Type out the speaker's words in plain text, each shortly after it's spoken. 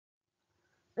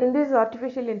In this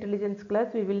artificial intelligence class,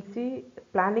 we will see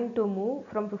planning to move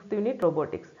from 5th unit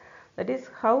robotics. That is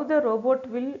how the robot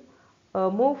will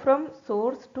move from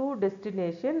source to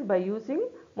destination by using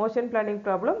motion planning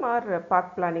problem or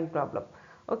path planning problem.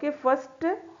 Okay, first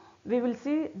we will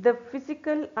see the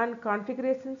physical and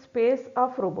configuration space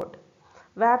of robot,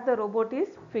 where the robot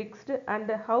is fixed and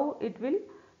how it will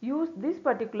use this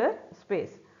particular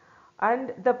space,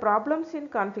 and the problems in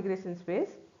configuration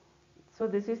space. So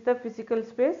this is the physical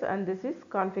space and this is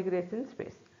configuration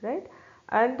space, right?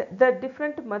 And the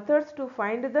different methods to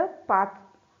find the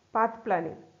path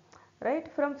planning,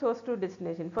 right, from source to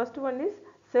destination. First one is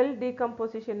cell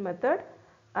decomposition method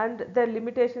and the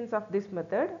limitations of this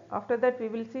method. After that we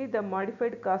will see the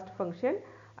modified cost function,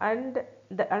 and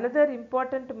the another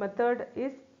important method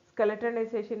is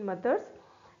skeletonization methods.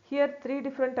 Here three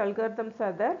different algorithms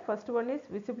are there. First one is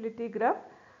visibility graph,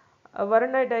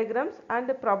 Voronoi diagrams and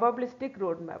probabilistic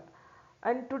roadmap.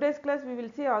 And today's class we will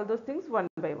see all those things one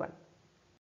by one.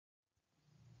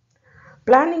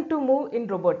 Planning to move in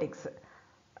robotics,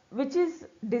 which is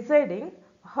deciding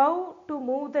how to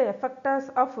move the effectors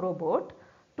of robot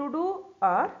to do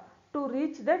or to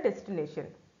reach the destination.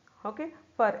 Okay,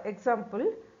 for example,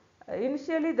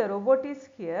 initially the robot is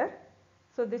here,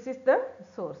 so this is the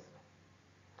source,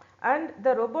 and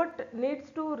the robot needs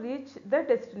to reach the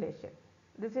destination.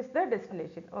 This is the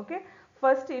destination. Okay,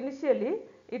 first initially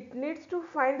it needs to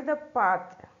find the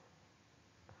path.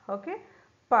 Okay,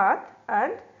 path,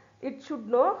 and it should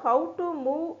know how to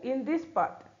move in this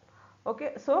path.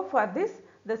 Okay, so for this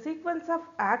the sequence of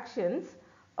actions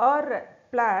are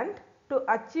planned to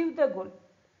achieve the goal.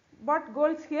 What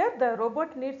goals here? The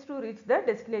robot needs to reach the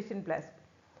destination place.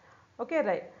 Okay,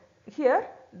 right. Here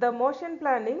the motion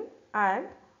planning and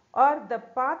or the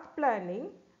path planning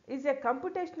is a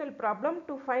computational problem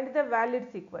to find the valid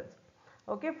sequence.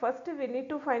 Okay, first we need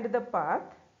to find the path,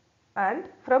 and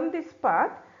from this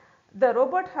path the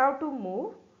robot have to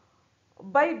move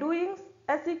by doing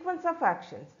a sequence of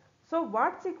actions. So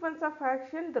what sequence of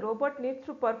action the robot needs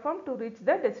to perform to reach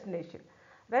the destination,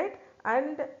 right?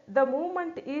 And the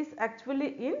movement is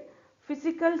actually in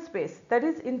physical space, that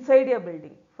is inside a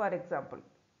building, for example.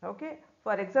 Okay,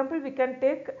 for example we can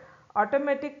take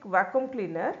automatic vacuum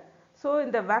cleaner. So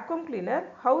in the vacuum cleaner,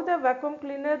 how the vacuum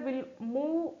cleaner will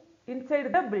move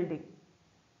inside the building,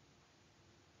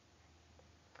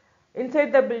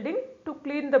 to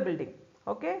clean the building.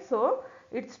 Okay, so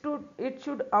it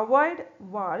should avoid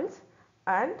walls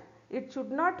and it should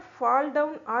not fall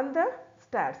down on the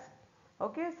stairs.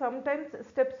 Okay, sometimes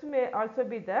steps may also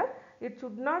be there. It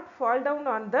should not fall down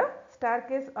on the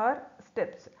staircase or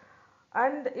steps,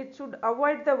 and it should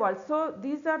avoid the wall. So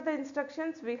these are the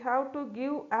instructions we have to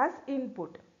give as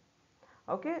input.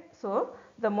 Okay, so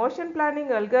the motion planning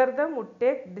algorithm would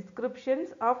take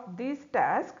descriptions of these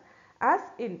tasks as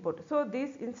input. So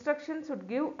these instructions would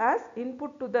give as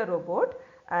input to the robot,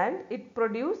 and it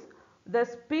produce the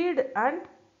speed and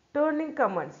turning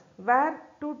commands, where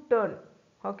to turn.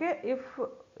 Okay, if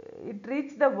it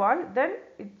reach the wall, then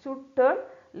it should turn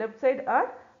left side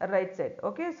or right side.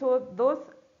 Okay, so those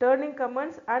turning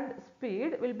commands and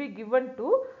speed will be given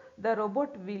to the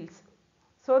robot wheels,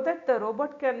 so that the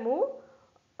robot can move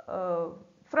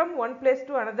from one place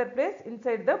to another place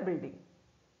inside the building,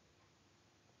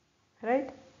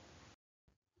 right?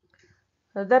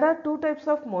 There are two types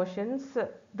of motions.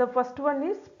 The first one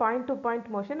is point to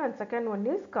point motion and second one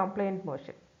is compliant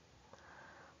motion.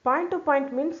 Point to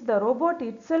point means the robot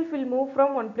itself will move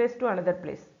from one place to another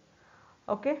place.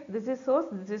 Okay, this is source,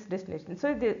 this is destination.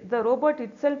 So the robot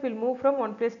itself will move from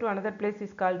one place to another place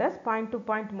is called as point to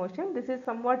point motion. This is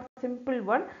somewhat simple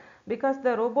one, because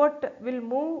the robot will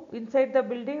move inside the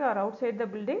building or outside the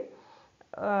building.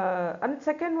 And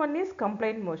second one is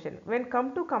compliant motion. When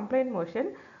come to compliant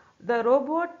motion, the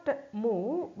robot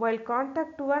move while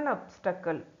contact to an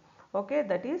obstacle. Okay,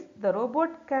 that is the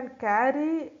robot can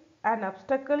carry an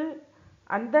obstacle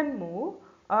and then move,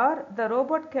 or the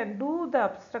robot can do the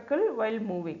obstacle while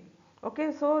moving.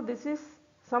 Okay, so this is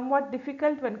somewhat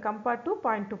difficult when compared to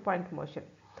point motion.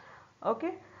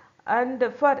 Okay, and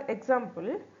for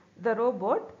example, the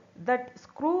robot that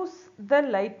screws the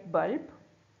light bulb,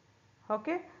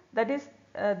 okay, that is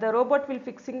the robot will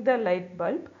fixing the light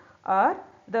bulb, or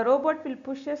the robot will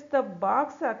pushes the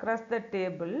box across the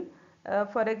table.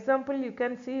 For example, you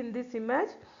can see in this image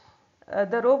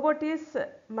the robot is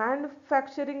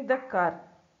manufacturing the car,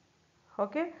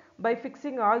 okay, by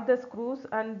fixing all the screws,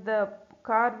 and the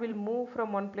car will move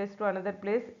from one place to another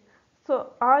place.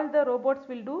 So all the robots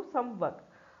will do some work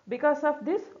because of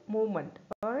this movement.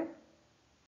 Alright,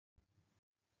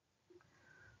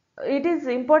 it is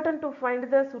important to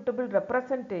find the suitable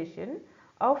representation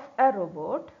of a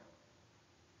robot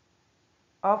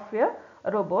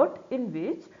in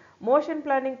which motion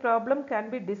planning problem can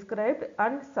be described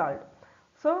and solved.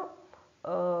 So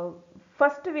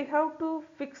first we have to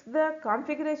fix the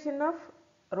configuration of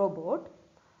robot,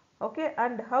 okay,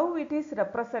 and how it is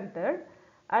represented,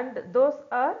 and those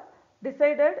are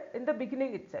decided in the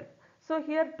beginning itself. So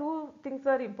here two things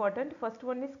are important. First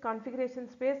one is configuration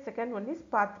space, second one is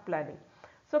path planning.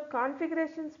 So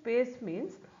configuration space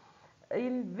means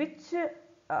in which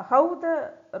how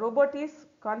the robot is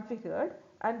configured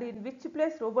and in which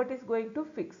place robot is going to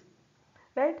fix,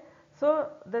 right. So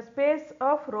the space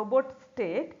of robot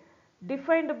state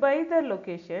defined by the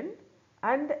location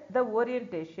and the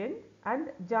orientation and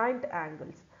joint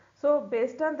angles. So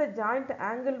based on the joint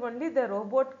angle only the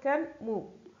robot can move,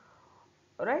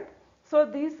 right. So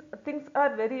these things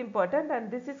are very important,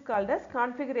 and this is called as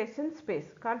configuration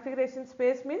space. Configuration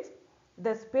space means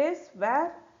the space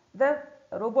where the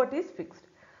robot is fixed.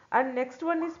 And next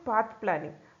one is path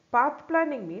planning. Path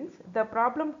planning means the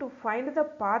problem to find the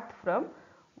path from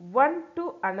one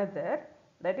to another.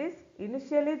 That is,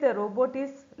 initially the robot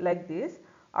is like this.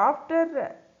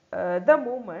 After the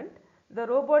movement, the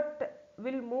robot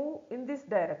will move in this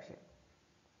direction.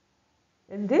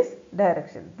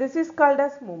 This is called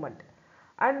as movement,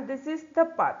 and this is the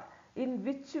path in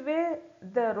which way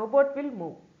the robot will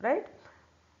move, right.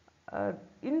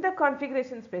 In the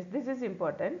configuration space, this is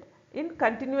important in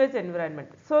continuous environment.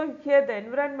 So here the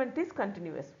environment is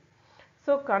continuous.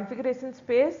 So configuration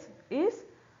space is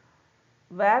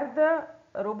where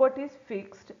the robot is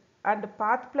fixed, and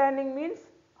path planning means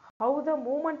how the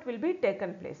movement will be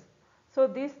taken place. So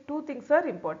these two things are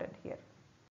important here.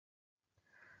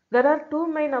 There are two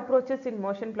main approaches in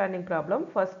motion planning problem.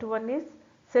 First one is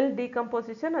cell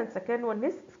decomposition and second one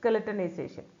is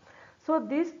skeletonization. So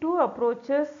these two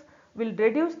approaches will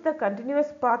reduce the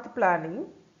continuous path planning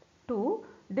to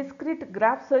discrete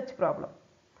graph search problem.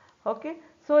 Okay.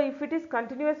 So if it is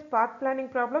continuous path planning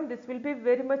problem, this will be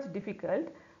very much difficult,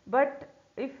 but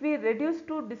if we reduce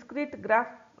to discrete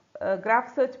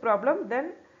graph search problem,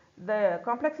 then the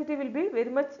complexity will be very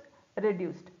much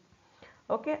reduced.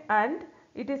 Okay. And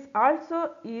it is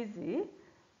also easy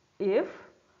if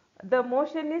the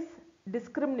motion is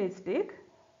discriministic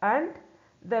and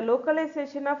the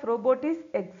localization of robot is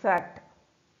exact.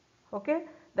 Okay.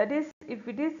 That is, if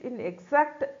it is in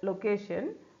exact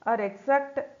location or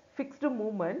exact fixed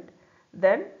movement,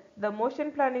 then the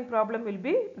motion planning problem will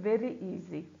be very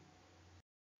easy.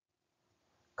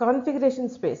 Configuration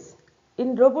space.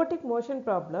 In robotic motion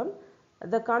problem,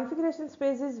 the configuration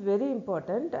space is very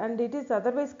important and it is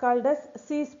otherwise called as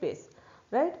C space,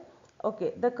 right.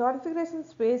 Okay. The configuration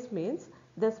space means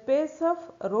the space of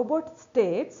robot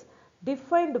states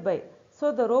defined by,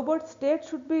 so the robot state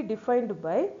should be defined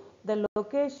by the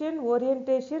location,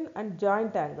 orientation and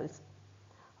joint angles.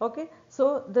 Okay.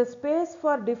 So the space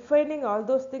for defining all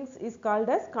those things is called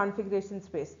as configuration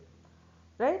space,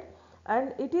 right,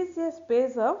 and it is a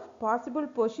space of possible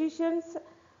positions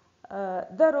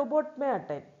the robot may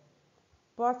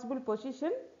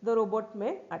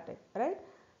attain, right.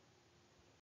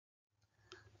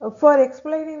 For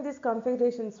explaining this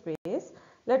configuration space,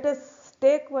 let us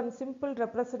take one simple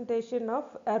representation of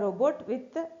a robot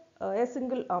with a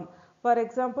single arm. For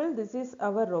example, this is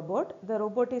our robot. The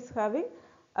robot is having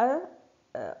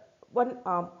one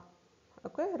arm,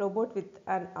 okay, robot with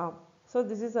an arm. So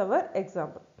this is our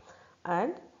example,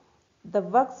 and the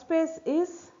workspace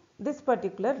is this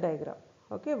particular diagram.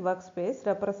 Okay, workspace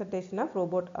representation of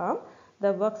robot arm.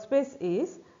 The workspace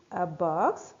is a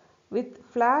box with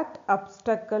flat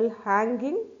obstacle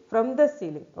hanging from the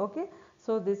ceiling. Okay,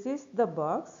 so this is the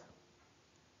box.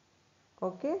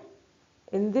 Okay,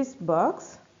 in this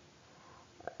box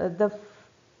the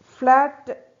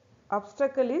flat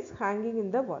obstacle is hanging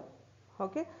in the wall.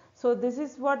 Okay, so this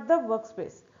is what the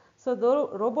workspace. So the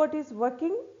robot is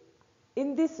working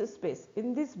in this space,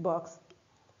 in this box.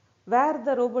 Where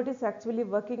the robot is actually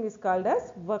working is called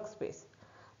as workspace.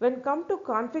 When come to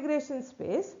configuration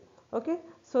space, okay,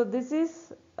 so this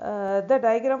is the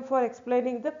diagram for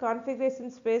explaining the configuration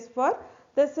space for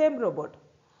the same robot,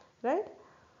 right.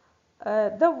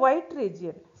 The white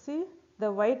region, see,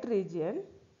 the white region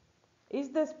is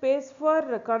the space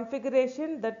for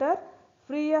configuration that are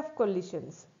free of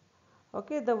collisions.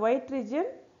 Okay, the white region,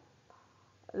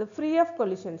 the free of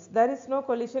collisions, there is no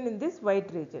collision in this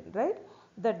white region, right.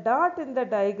 The dot in the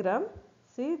diagram,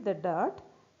 see the dot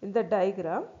in the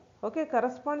diagram, okay,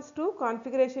 corresponds to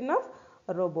configuration of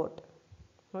a robot.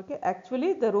 Okay,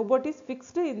 actually the robot is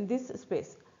fixed in this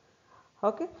space.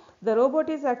 Okay, the robot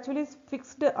is actually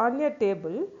fixed on a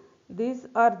table. These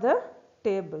are the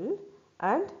table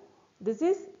and This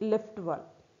is left wall.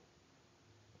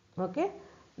 Okay,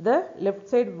 the left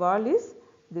side wall is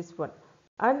this one,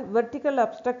 and vertical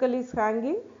obstacle is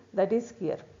hanging, that is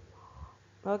here.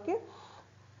 Okay,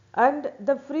 and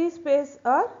the free space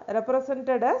are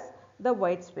represented as the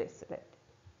white space, right.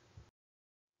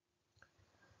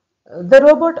 The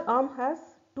robot arm has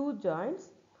two joints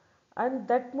and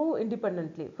that move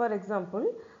independently. For example,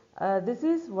 this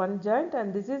is one joint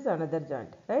and this is another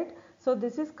joint, right. So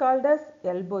this is called as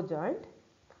elbow joint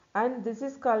and this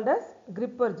is called as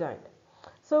gripper joint.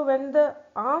 So when the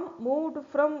arm moved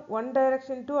from one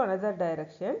direction to another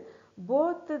direction,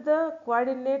 both the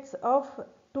coordinates of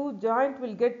two joint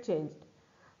will get changed.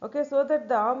 Okay, so that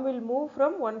the arm will move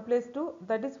from one place to,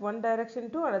 that is one direction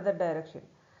to another direction,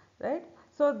 right.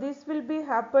 So this will be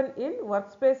happen in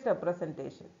workspace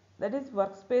representation, that is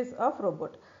workspace of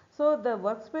robot. So the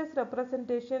workspace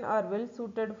representation are well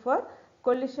suited for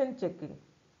collision checking,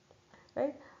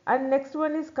 right. And next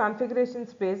one is configuration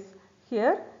space.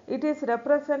 Here it is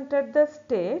represented the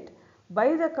state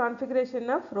by the configuration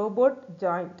of robot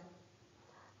joint.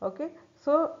 Okay,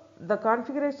 so the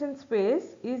configuration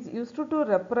space is used to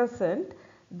represent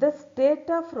the state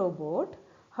of robot.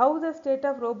 How the state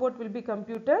of robot will be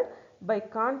computed? By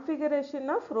configuration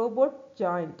of robot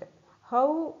joint.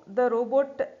 How the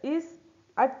robot is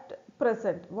at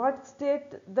present, what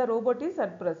state the robot is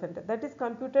at present, that is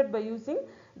computed by using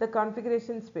the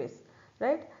configuration space,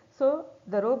 right. So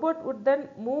the robot would then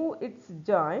move its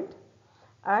joint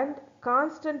and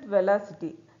constant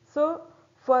velocity. So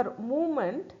for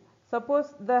movement,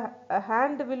 suppose the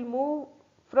hand will move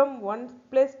from one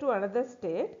place to another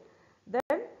state,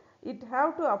 then it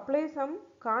have to apply some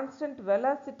constant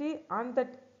velocity on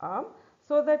that arm,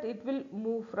 so that it will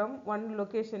move from one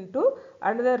location to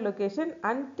another location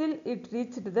until it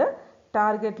reached the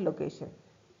target location.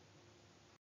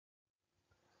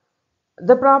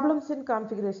 The problems in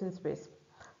configuration space.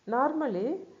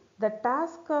 Normally, the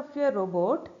task of a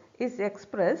robot is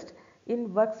expressed in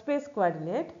workspace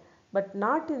coordinate, but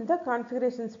not in the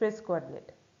configuration space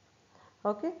coordinate.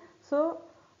 Okay, so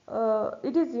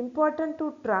it is important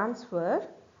to transfer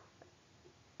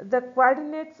the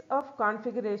coordinates of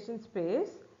configuration space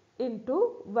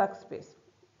into workspace.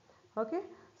 Okay,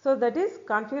 so that is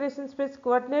configuration space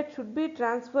coordinate should be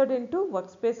transferred into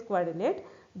workspace coordinate.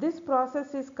 This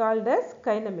process is called as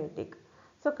kinematic.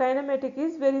 So kinematic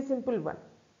is very simple one.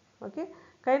 Okay,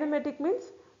 kinematic means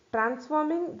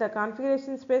transforming the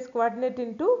configuration space coordinate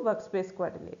into workspace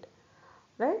coordinate,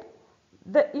 right.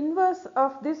 The inverse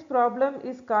of this problem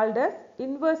is called as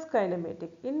inverse kinematic.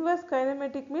 Inverse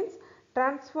kinematic means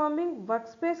transforming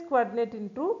workspace coordinate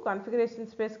into configuration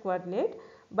space coordinate,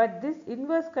 but this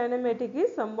inverse kinematic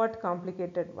is somewhat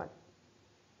complicated one.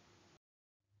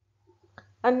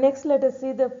 And next let us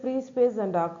see the free space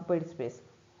and occupied space.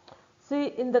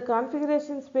 See, in the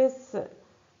configuration space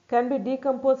can be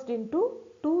decomposed into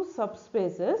two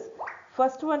subspaces.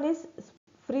 First one is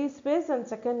free space and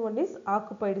second one is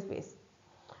occupied space.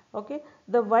 Okay,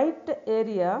 the white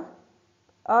area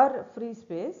are free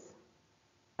space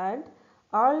and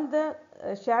all the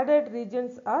shaded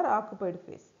regions are occupied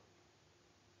space.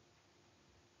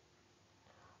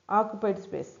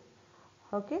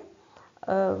 Okay,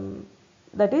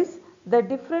 that is the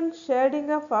different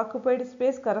shading of occupied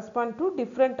space correspond to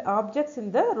different objects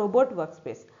in the robot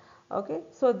workspace. Okay,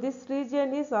 so this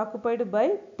region is occupied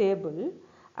by table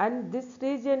and this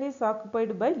region is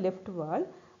occupied by left wall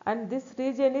and this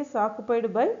region is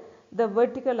occupied by the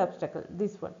vertical obstacle,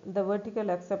 this one, the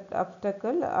vertical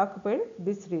obstacle occupied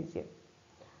this region,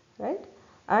 right.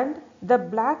 And the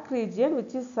black region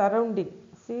which is surrounding,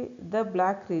 see the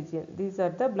black region, these are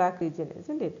the black region,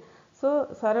 isn't it. So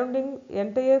surrounding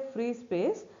entire free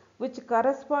space which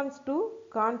corresponds to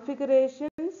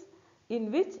configurations in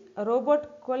which a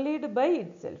robot collide by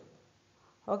itself.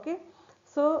 Okay,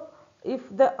 so if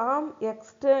the arm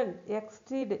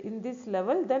exceed in this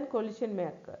level, then collision may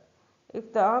occur.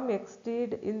 If the arm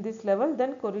exceed in this level,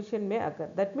 then collision may occur.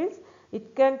 That means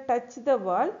it can touch the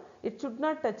wall, it should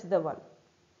not touch the wall.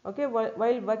 Okay,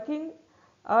 while working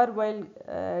or while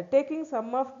taking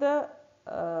some of the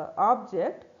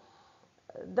object,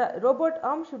 the robot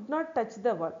arm should not touch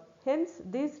the wall. Hence,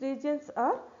 these regions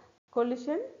are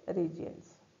collision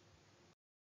regions.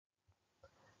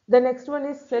 The next one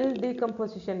is cell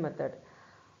decomposition method.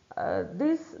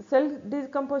 This cell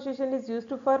decomposition is used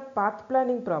for path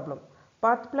planning problem.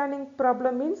 Path planning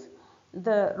problem means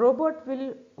the robot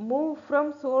will move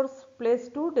from source place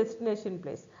to destination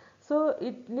place. So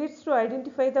it needs to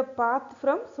identify the path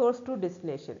from source to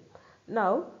destination.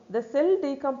 Now the cell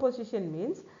decomposition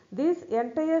means this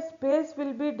entire space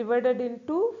will be divided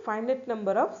into finite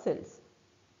number of cells.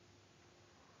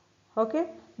 Okay,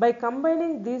 by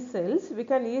combining these cells we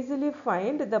can easily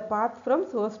find the path from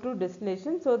source to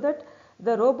destination, so that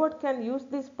the robot can use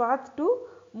this path to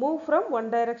move from one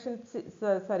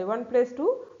place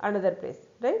to another place,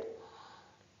 right?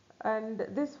 And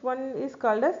this one is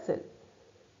called as cell.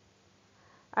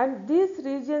 And these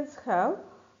regions have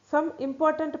some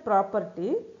important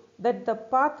property, that the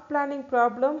path planning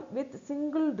problem with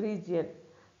single region.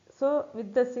 So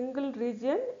with the single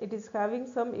region it is having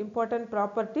some important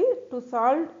property to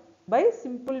solve by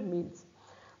simple means.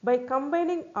 By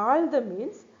combining all the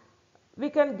means we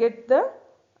can get the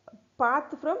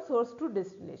path from source to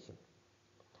destination.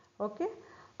 Okay,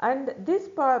 and this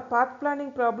path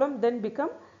planning problem then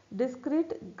become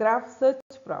discrete graph search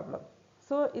problem.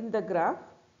 So in the graph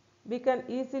we can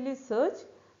easily search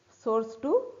source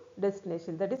to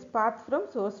destination, that is path from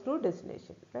source to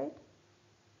destination, right?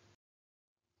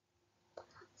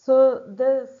 So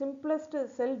the simplest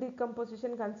cell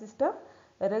decomposition consists of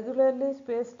regularly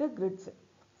spaced grids.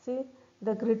 See,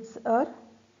 the grids are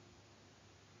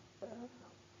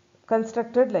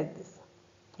constructed like this.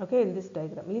 Okay, in this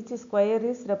diagram each square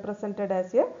is represented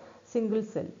as a single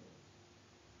cell.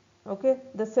 Okay,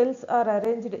 the cells are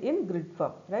arranged in grid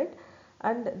form, right?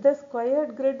 And the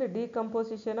squared grid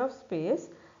decomposition of space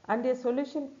and a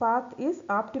solution path is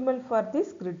optimal for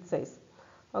this grid size.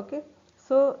 Okay,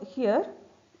 so here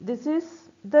this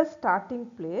is the starting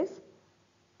place,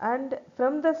 and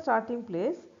from the starting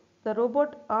place the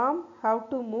robot arm have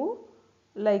to move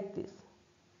like this.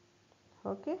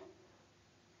 Okay,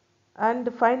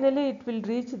 and finally it will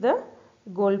reach the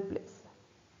goal place,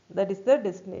 that is the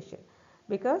destination,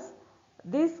 because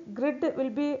this grid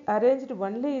will be arranged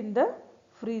only in the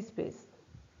free space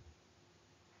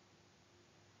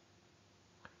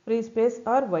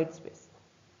or white space.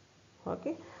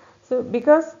 Okay, so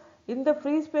because in the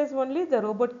free space only the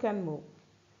robot can move,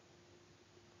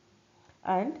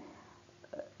 and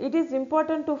it is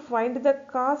important to find the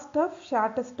cost of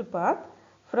shortest path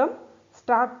from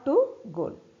start to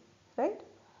goal, right?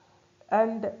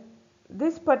 And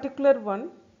this particular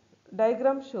one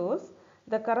diagram shows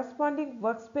the corresponding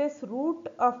workspace route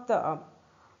of the arm.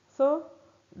 So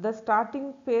the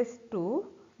starting place to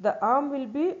the arm will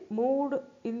be moved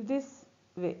in this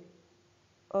way.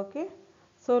 Okay,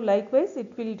 so likewise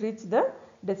it will reach the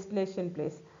destination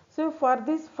place. So for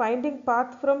this finding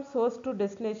path from source to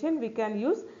destination we can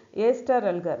use A star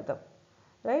algorithm,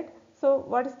 right? So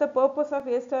what is the purpose of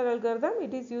A star algorithm?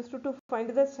 It is used to find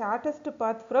the shortest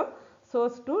path from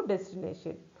source to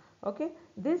destination. Okay,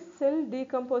 this cell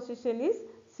decomposition is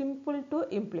simple to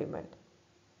implement.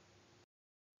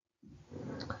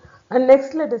 And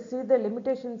next let us see the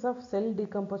limitations of cell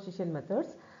decomposition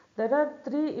methods. There are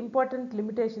three important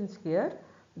limitations here.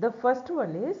 The first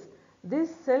one is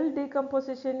this cell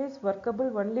decomposition is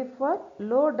workable only for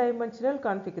low dimensional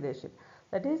configuration.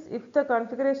 That is, if the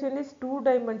configuration is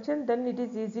 2-dimensional, then it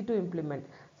is easy to implement.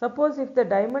 Suppose if the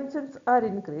dimensions are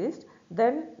increased,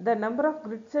 then the number of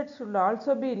grid sets should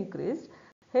also be increased,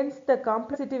 hence the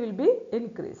complexity will be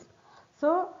increased.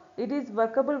 So it is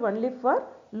workable only for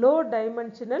low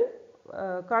dimensional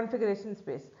configuration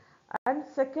space. And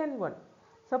second one,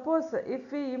 suppose if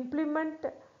we implement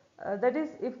that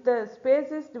is, if the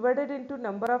space is divided into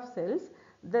number of cells,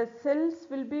 the cells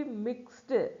will be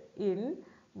mixed in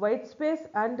white space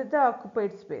and the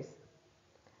occupied space.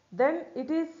 Then it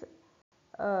is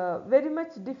very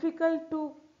much difficult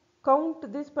to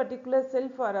count this particular cell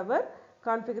for our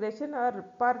configuration or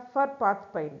for path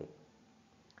finding.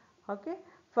 Okay,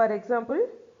 for example,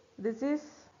 this is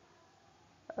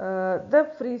the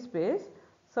free space.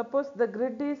 Suppose the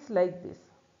grid is like this.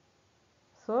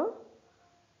 So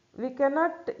we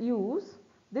cannot use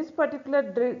this particular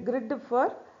grid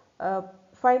for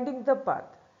finding the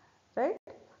path, right?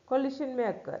 Collision may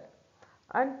occur.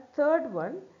 And third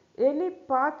one, any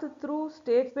path through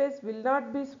state space will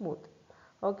not be smooth.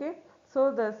 Okay,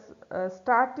 so the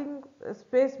starting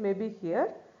space may be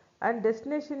here and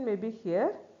destination may be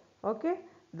here. Okay,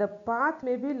 the path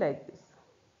may be like this.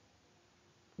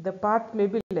 The path may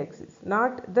be like this,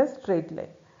 not the straight line,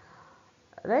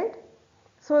 right?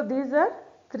 So these are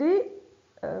three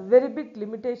very big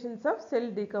limitations of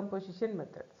cell decomposition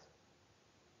methods.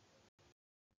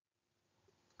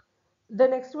 The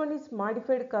next one is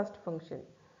modified cost function.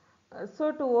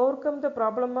 So to overcome the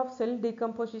problem of cell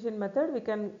decomposition method, we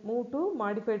can move to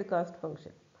modified cost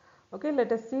function. Okay,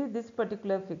 let us see this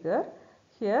particular figure.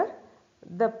 Here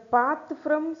the path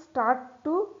from start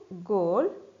to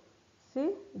goal,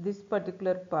 see this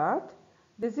particular path,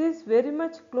 this is very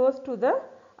much close to the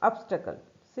obstacle.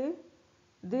 See,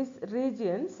 these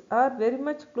regions are very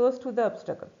much close to the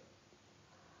obstacle,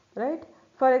 right?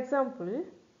 For example,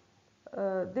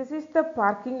 This is the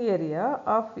parking area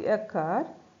of a car.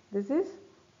 This is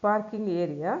parking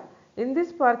area. In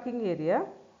this parking area,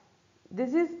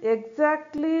 this is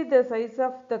exactly the size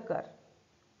of the car.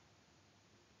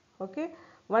 Okay,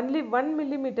 only 1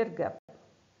 millimeter gap,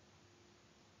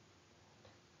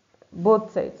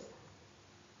 both sides.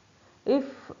 If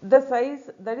the size,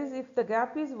 that is, if the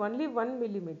gap is only 1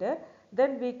 millimeter,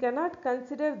 then we cannot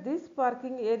consider this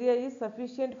parking area is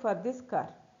sufficient for this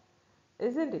car,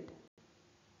 isn't it?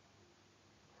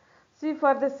 See,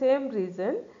 for the same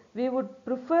reason, we would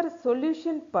prefer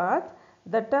solution paths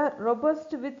that are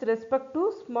robust with respect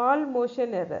to small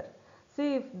motion error.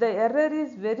 See, if the error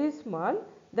is very small,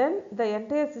 then the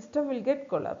entire system will get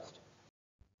collapsed.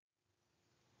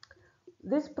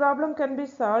 This problem can be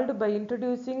solved by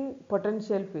introducing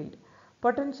potential field.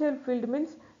 Potential field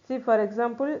means, see, for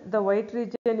example, the white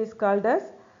region is called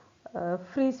as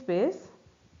free space.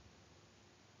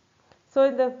 So,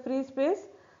 in the free space,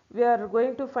 we are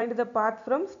going to find the path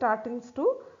from startings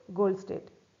to goal state.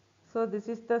 So, this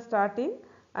is the starting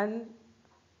and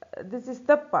this is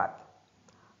the path.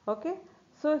 Okay.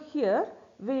 So, here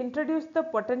we introduce the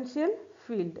potential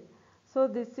field. So,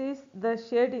 this is the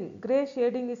shading, grey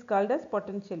shading is called as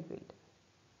potential field.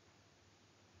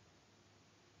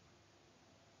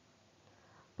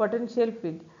 Potential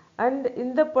field, and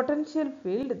in the potential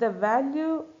field the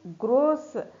value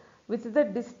grows with the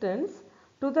distance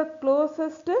to the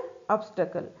closest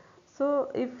obstacle. So,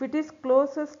 if it is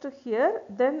closest here,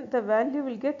 then the value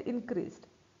will get increased.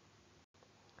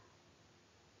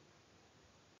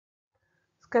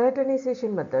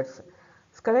 Skeletonization methods.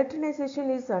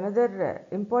 Skeletonization is another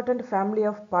important family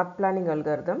of path planning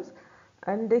algorithms,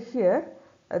 and here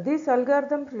this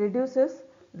algorithm reduces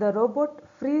the robot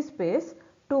free space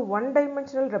to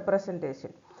one-dimensional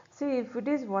representation. See, if it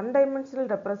is one-dimensional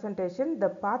representation, the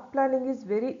path planning is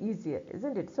very easier,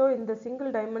 isn't it? So, in the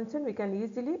single dimension, we can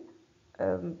easily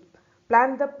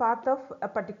plan the path of a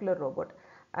particular robot,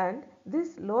 and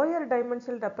this lower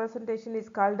dimensional representation is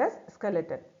called as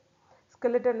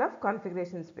skeleton of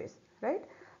configuration space, right?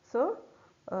 So,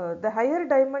 the higher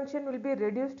dimension will be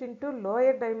reduced into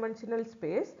lower dimensional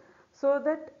space, so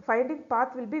that finding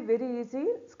path will be very easy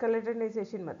in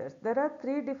skeletonization methods. There are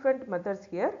three different methods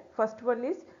here. First one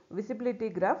is visibility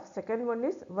graph, second one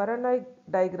is Voronoi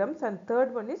diagrams, and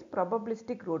third one is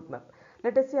probabilistic roadmap.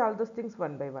 Let us see all those things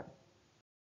one by one.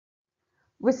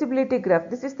 Visibility graph,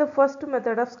 this is the first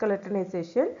method of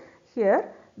skeletonization.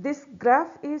 Here this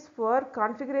graph is for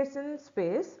configuration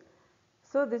space.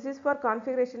 So, this is for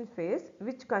configuration space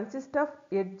which consists of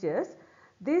edges.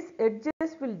 These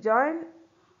edges will join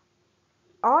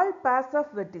all pairs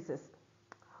of vertices.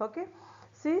 Okay.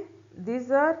 See,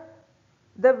 these are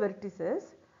the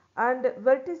vertices, and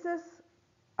vertices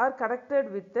are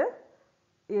connected with the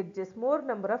edges, more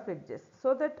number of edges,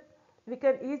 so that we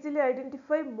can easily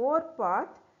identify more path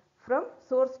from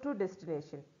source to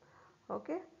destination.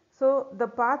 Okay. So, the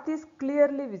path is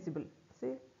clearly visible.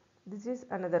 See, this is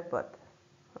another path.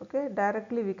 Okay,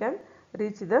 directly we can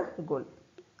reach the goal.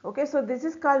 Okay, so this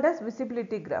is called as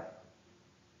visibility graph.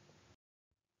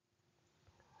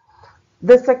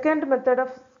 The second method of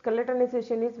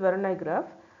skeletonization is Voronoi graph.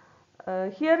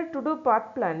 Here, to do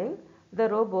path planning, the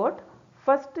robot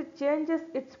first changes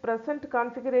its present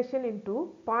configuration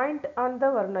into point on the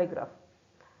Voronoi graph.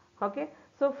 Okay,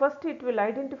 so first it will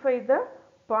identify the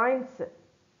points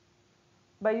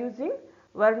by using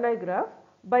Voronoi graph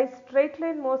by straight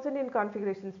line motion in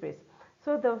configuration space.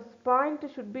 So, the point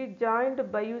should be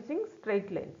joined by using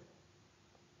straight lines.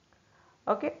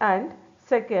 Okay, and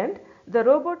second, the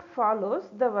robot follows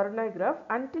the Voronoi graph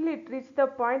until it reaches the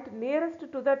point nearest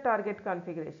to the target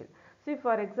configuration. See,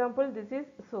 for example, this is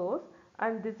source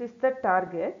and this is the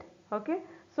target. Okay,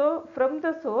 so from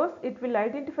the source it will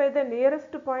identify the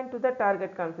nearest point to the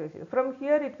target configuration. From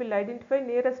here it will identify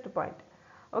nearest point.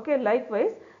 Okay,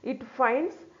 likewise it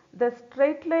finds the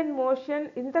straight line motion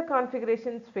in the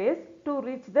configuration space to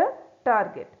reach the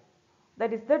target,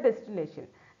 that is the destination.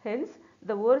 Hence,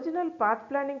 the original path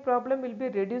planning problem will be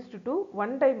reduced to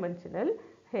one dimensional.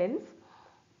 Hence,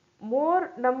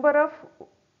 more number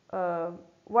of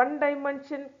one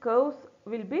dimension curves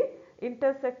will be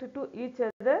intersect to each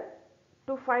other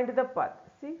to find the path.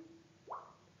 See,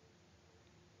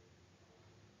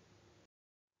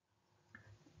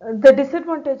 the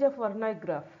disadvantage of Voronoi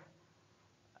graph,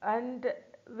 and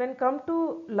when come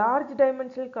to large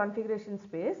dimensional configuration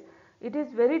space, it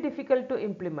is very difficult to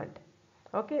implement.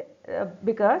 Okay,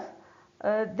 because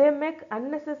they make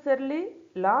unnecessarily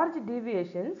large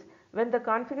deviations when the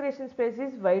configuration space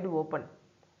is wide open.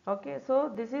 Okay,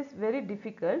 so this is very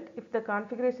difficult if the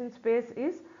configuration space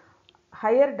is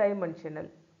higher dimensional.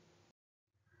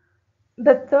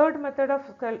 The third method of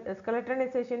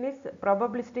skeletonization is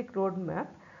probabilistic roadmap.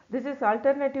 This is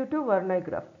alternative to Voronoi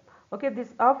graph. Okay,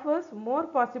 this offers more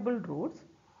possible routes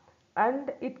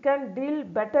and it can deal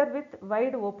better with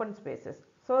wide open spaces.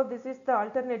 So this is the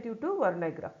alternative to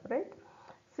Voronoi graph, right?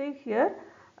 See here,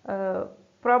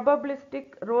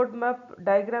 probabilistic roadmap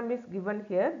diagram is given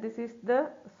here. This is the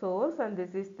source and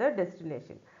this is the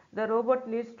destination. The robot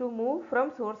needs to move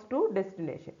from source to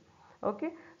destination. Okay,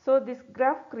 so this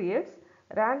graph creates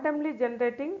randomly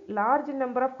generating large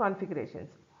number of configurations.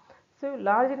 So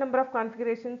large number of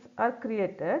configurations are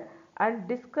created and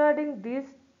discarding these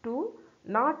to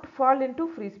not fall into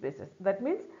free spaces. That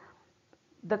means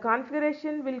the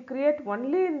configuration will create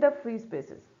only in the free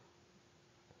spaces.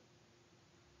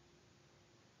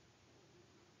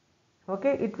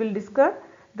 Okay, it will discard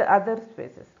the other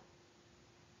spaces,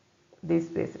 these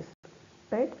spaces,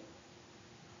 right?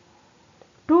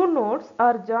 Two nodes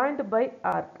are joined by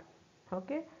arc.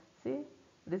 Okay, see,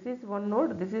 this is one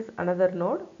node, this is another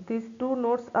node. These two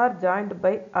nodes are joined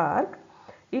by arc.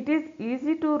 It is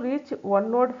easy to reach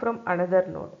one node from another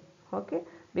node. Okay,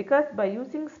 because by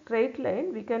using straight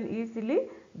line we can easily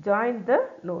join the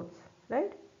nodes,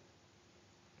 right?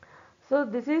 So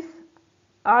this is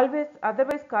always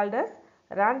otherwise called as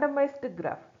randomized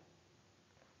graph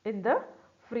in the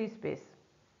free space.